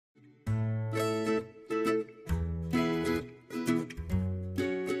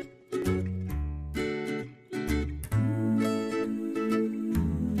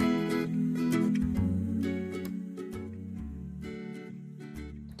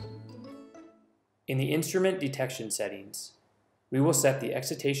In the instrument detection settings, we will set the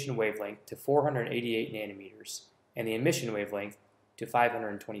excitation wavelength to 488 nanometers and the emission wavelength to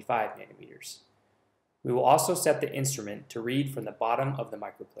 525 nanometers. We will also set the instrument to read from the bottom of the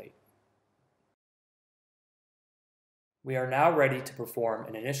microplate. We are now ready to perform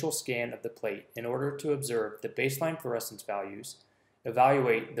an initial scan of the plate in order to observe the baseline fluorescence values,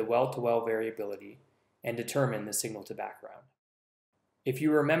 evaluate the well-to-well variability, and determine the signal to background. If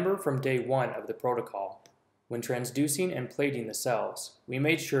you remember from day 1 of the protocol, when transducing and plating the cells, we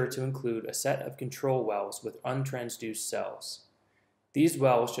made sure to include a set of control wells with untransduced cells. These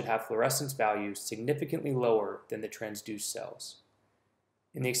wells should have fluorescence values significantly lower than the transduced cells.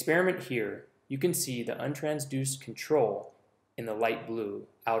 In the experiment here, you can see the untransduced control in the light blue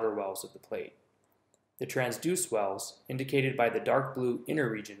outer wells of the plate. The transduced wells, indicated by the dark blue inner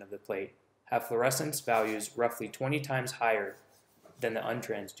region of the plate, have fluorescence values roughly 20 times higher than the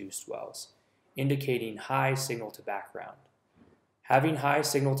untransduced wells, indicating high signal to background. Having high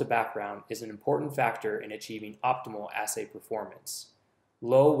signal to background is an important factor in achieving optimal assay performance.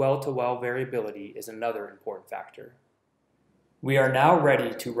 Low well-to-well variability is another important factor. We are now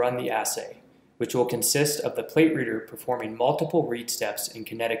ready to run the assay, which will consist of the plate reader performing multiple read steps in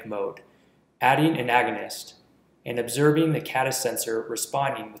kinetic mode, adding an agonist, and observing the catalyst sensor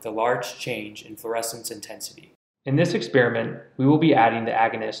responding with a large change in fluorescence intensity. In this experiment, we will be adding the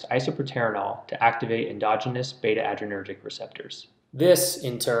agonist isoproterenol to activate endogenous beta-adrenergic receptors. This,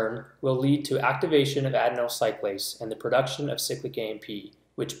 in turn, will lead to activation of adenyl cyclase and the production of cyclic AMP,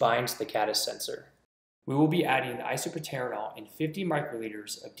 which binds the catalyst sensor. We will be adding the isoproterenol in 50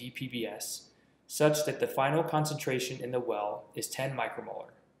 microliters of DPBS, such that the final concentration in the well is 10 micromolar.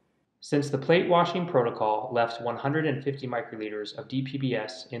 Since the plate washing protocol left 150 microliters of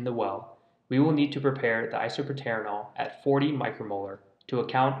DPBS in the well, we will need to prepare the isoproterenol at 40 micromolar to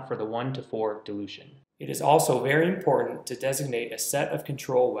account for the 1:4 dilution. It is also very important to designate a set of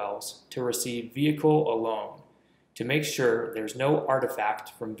control wells to receive vehicle alone to make sure there's no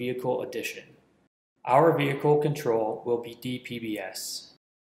artifact from vehicle addition. Our vehicle control will be DPBS.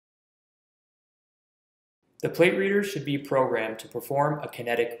 The plate reader should be programmed to perform a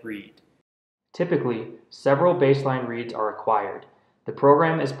kinetic read. Typically, several baseline reads are required. The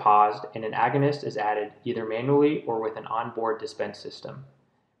program is paused and an agonist is added either manually or with an onboard dispense system.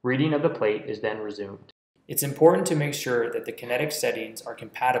 Reading of the plate is then resumed. It's important to make sure that the kinetic settings are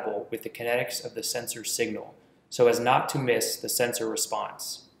compatible with the kinetics of the sensor signal, so as not to miss the sensor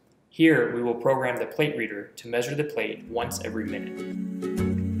response. Here, we will program the plate reader to measure the plate once every minute.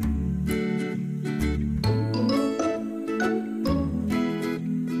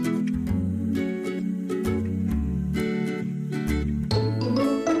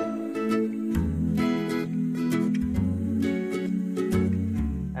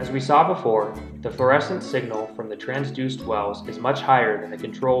 As we saw before, the fluorescence signal from the transduced wells is much higher than the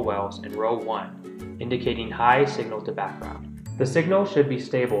control wells in row 1, indicating high signal to background. The signal should be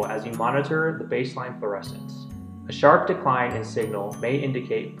stable as you monitor the baseline fluorescence. A sharp decline in signal may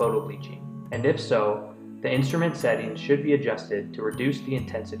indicate photobleaching, and if so, the instrument settings should be adjusted to reduce the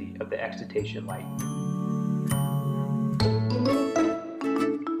intensity of the excitation light.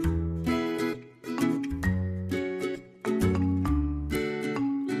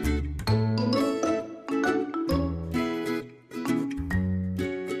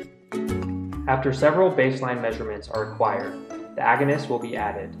 After several baseline measurements are required, the agonist will be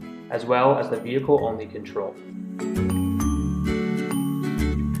added, as well as the vehicle-only control.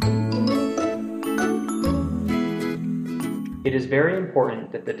 It is very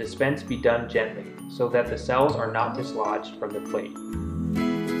important that the dispense be done gently so that the cells are not dislodged from the plate.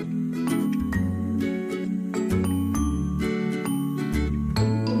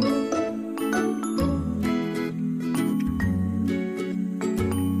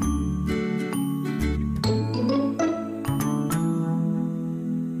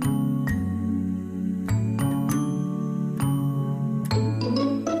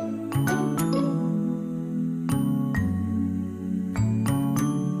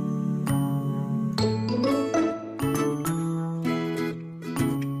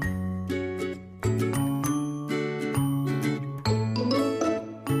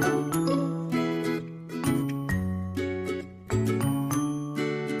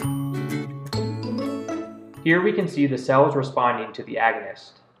 Here we can see the cells responding to the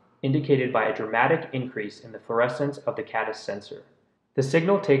agonist, indicated by a dramatic increase in the fluorescence of the catalyst sensor. The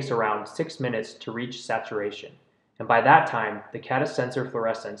signal takes around 6 minutes to reach saturation, and by that time, the catalyst sensor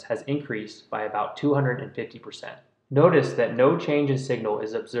fluorescence has increased by about 250%. Notice that no change in signal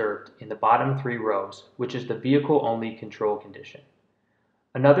is observed in the bottom 3 rows, which is the vehicle-only control condition.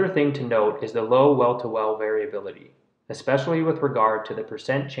 Another thing to note is the low well-to-well variability, especially with regard to the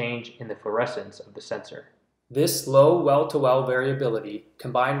percent change in the fluorescence of the sensor. This low well-to-well variability,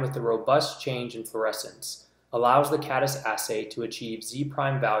 combined with the robust change in fluorescence, allows the Caddis assay to achieve Z'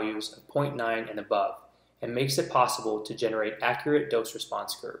 values of 0.9 and above, and makes it possible to generate accurate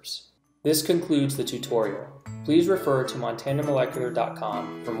dose-response curves. This concludes the tutorial. Please refer to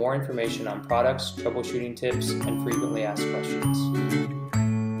montanamolecular.com for more information on products, troubleshooting tips, and frequently asked questions.